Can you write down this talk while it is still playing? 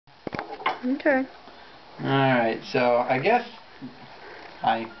Okay. Alright, so I guess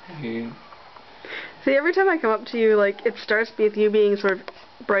See, every time I come up to you, like, it starts with you being sort of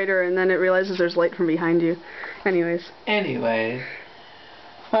brighter, and then it realizes there's light from behind you. Anyways.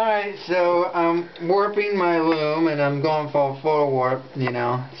 Alright, so I'm warping my loom, and I'm going for a photo warp, you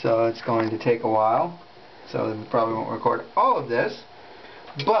know, so it's going to take a while. So we probably won't record all of this.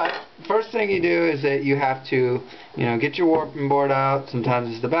 But first thing you do is that you have to, you know, get your warping board out. Sometimes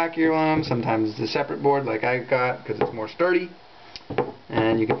it's the back of your loom, sometimes it's a separate board like I got because it's more sturdy,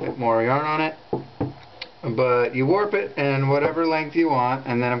 and you can put more yarn on it. But you warp it in whatever length you want,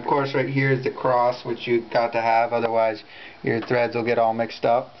 and then of course right here is the cross, which you got to have, otherwise your threads will get all mixed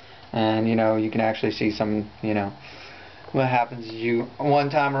up, and you know, you can actually see some, you know, what happens is you, one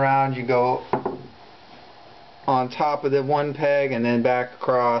time around you go on top of the one peg and then back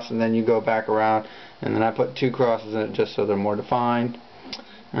across, and then you go back around, and then I put 2 crosses in it just so they're more defined,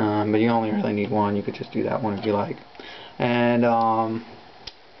 but you only really need one. You could just do that one if you like. And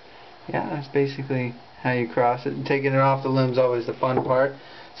yeah, that's basically how you cross it. And taking it off the loom is always the fun part,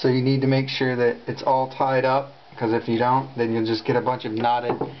 so you need to make sure that it's all tied up, because if you don't, then you'll just get a bunch of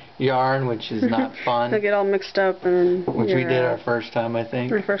knotted yarn, which is not fun. They'll get all mixed up, and then which we did our first time, I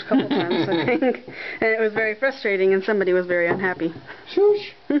think. Our first couple times, I think. And it was very frustrating, and somebody was very unhappy.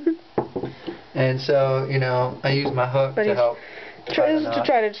 Shoosh. And so, you know, I use my hook to help. To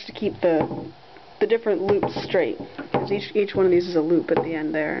try to just keep the different loops straight, because each one of these is a loop at the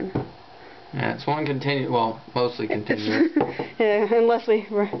end there. And yeah, it's one continuous, well, mostly continuous. Yeah, unless we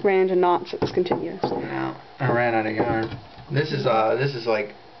ran into knots, it was continuous. Yeah, I ran out of yarn. This is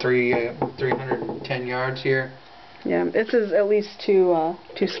like 310 yards here. Yeah, this is at least two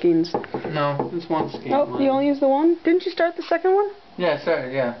skeins. No, it's one skein. Oh, you only use the one? Didn't you start the second one? Yeah,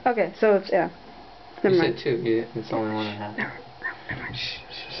 sorry, yeah. Okay, so it's, yeah. Never mind. You said 2, yeah, it's only 1 and a half. Never mind.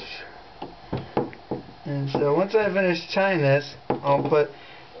 And so once I finish tying this, I'll put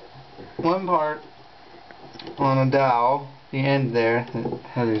one part on a dowel, the end there, that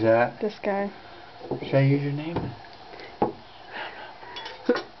Heather's at. This guy. Should I use your name?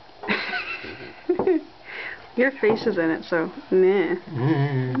 Your face is in it, so nah.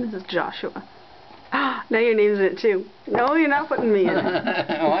 This is Joshua. Now your name's in it too. No, you're not putting me in it.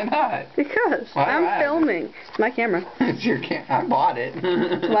 Why not? Because I'm filming. It's my camera. It's your camera. I bought it.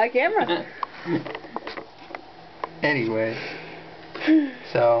 It's my camera. Anyway,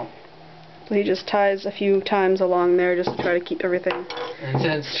 so he just ties a few times along there just to try to keep everything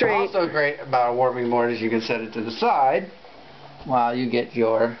straight. Also great about a warping board is you can set it to the side while you get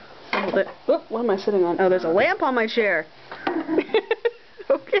your... Oop, what am I sitting on? Oh, there's a lamp on my chair.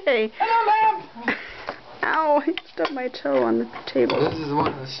 Okay. Hello, lamp! Ow, I stubbed my toe on the table. This is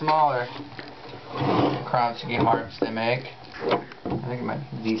one of the smaller crotchety harps they make. I think it might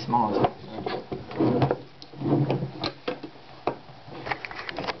be the smallest.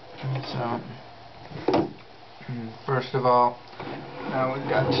 So, first of all, now we've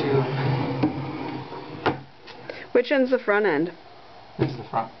got to... Which end's the front end? This is the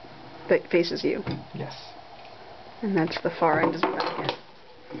front. That faces you? Yes. And that's the far end is the back end.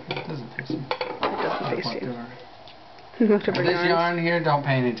 It doesn't face me. It doesn't face you. This yarn here, don't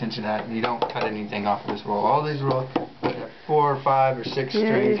pay any attention to that. You don't cut anything off of this roll. All these rolls, you have 4 or 5 or 6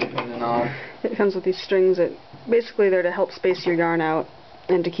 strings depending on. It comes with these strings that basically they're to help space your yarn out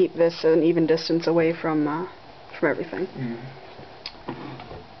and to keep this an even distance away from everything.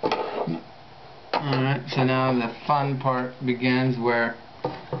 Alright, so now the fun part begins where the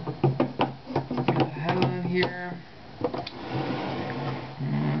heddle in here.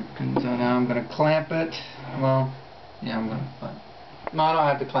 And so now I'm going to clamp it. Well, yeah, I'm going to clamp it. No, I don't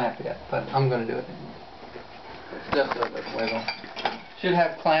have to clamp it yet, but I'm going to do it. Just a little wiggle. Should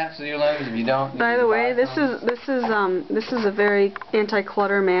have clamps with your looms. If you don't, by the way, this is a very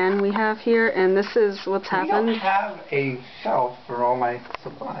anti-clutter man we have here, and this is what's happened. I don't have a shelf for all my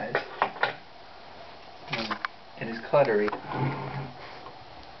supplies. It is cluttery.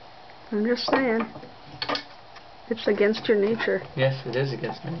 I'm just saying. It's against your nature. Yes, it is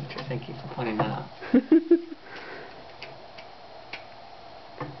against my nature. Thank you for pointing that out.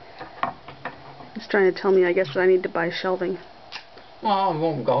 He's trying to tell me, I guess, that I need to buy shelving. Well, it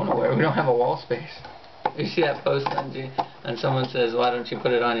won't go nowhere. We don't have a wall space. You see that post and someone says, why don't you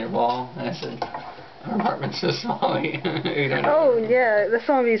put it on your wall? And I said, our apartment's so small. Oh, yeah.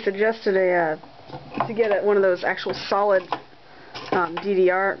 Somebody suggested to get one of those actual solid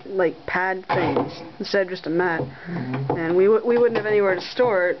DDR like pad things instead of just a mat. And we wouldn't have anywhere to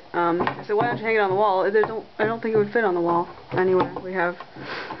store it. I said, why don't you hang it on the wall? I don't think it would fit on the wall anywhere. We have...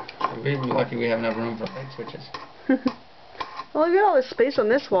 We'd be lucky we have enough room for light switches. Well, Well, we've got all this space on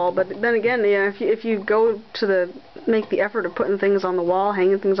this wall, but then again, yeah, if you go to make the effort of putting things on the wall,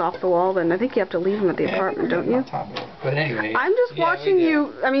 hanging things off the wall, then I think you have to leave them at the apartment, don't you? But anyway, I'm just watching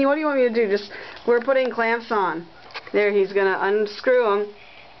you. I mean, what do you want me to do? We're putting clamps on. There, he's gonna unscrew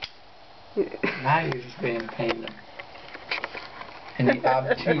them. Now you're just being a pain in the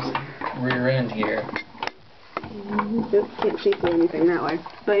obtuse rear end here. Can't see through anything that way.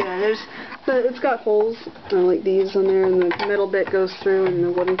 But yeah, it's got holes like these on there, and the metal bit goes through, and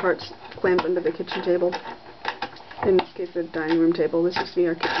the wooden parts clamp into the kitchen table. In this case, the dining room table. This used to be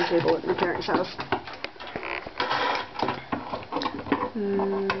our kitchen table at my parents' house.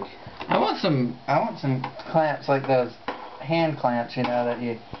 I want some clamps like those hand clamps, you know, that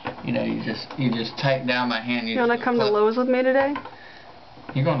you just tighten down my hand. You wanna come to Lowe's with me today?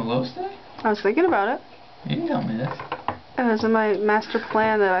 You going to Lowe's today? I was thinking about it. You didn't tell me this. It was in my master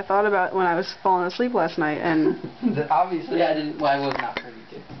plan that I thought about when I was falling asleep last night, and obviously I didn't. Well, I was not privy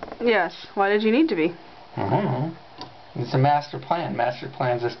to. Yes. Why did you need to be? I don't know. It's a master plan. Master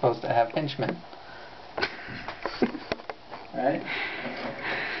plans are supposed to have henchmen. Right?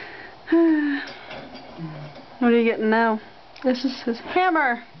 What are you getting now? This is his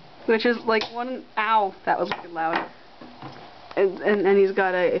hammer, which is like one. Ow! That was really loud. And he's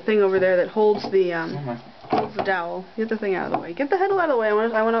got a thing over there that holds the dowel. Get the thing out of the way. Get the heddle out of the way.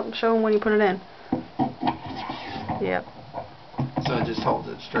 I want to show him when you put it in. Yep. So it just holds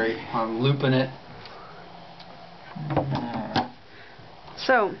it straight. I'm looping it.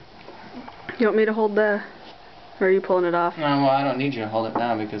 So, you want me to hold or are you pulling it off? No, well, I don't need you to hold it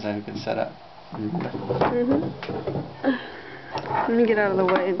now because I have it set up. Let me get out of the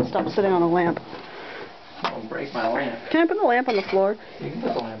way and stop sitting on the lamp. Don't break my lamp. Can I put the lamp on the floor? You can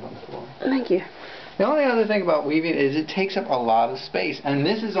put the lamp on the floor. Thank you. The only other thing about weaving is it takes up a lot of space, and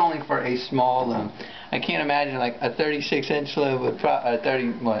this is only for a small loom. I can't imagine like a 36-inch loom would a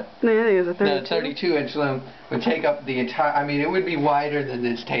 30 what? No, I think it was a 32. No, 32-inch loom would take up the entire. I mean, it would be wider than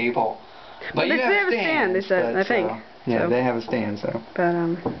this table. But you have a stand. They said, I think. Yeah, they have a stand. So.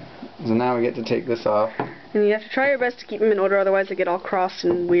 But So now we get to take this off. And you have to try your best to keep them in order, otherwise they get all crossed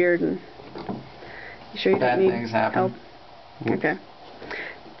and weird. And you sure you Bad don't need things happen. help? Okay.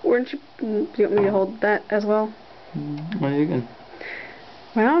 Weren't you? Do you want me to hold that as well? Well, you can.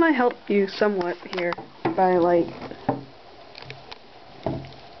 Why don't I help you somewhat here by like.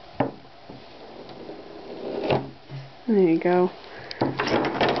 There you go.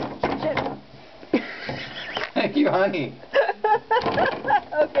 Thank you, honey.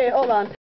 Okay, hold on.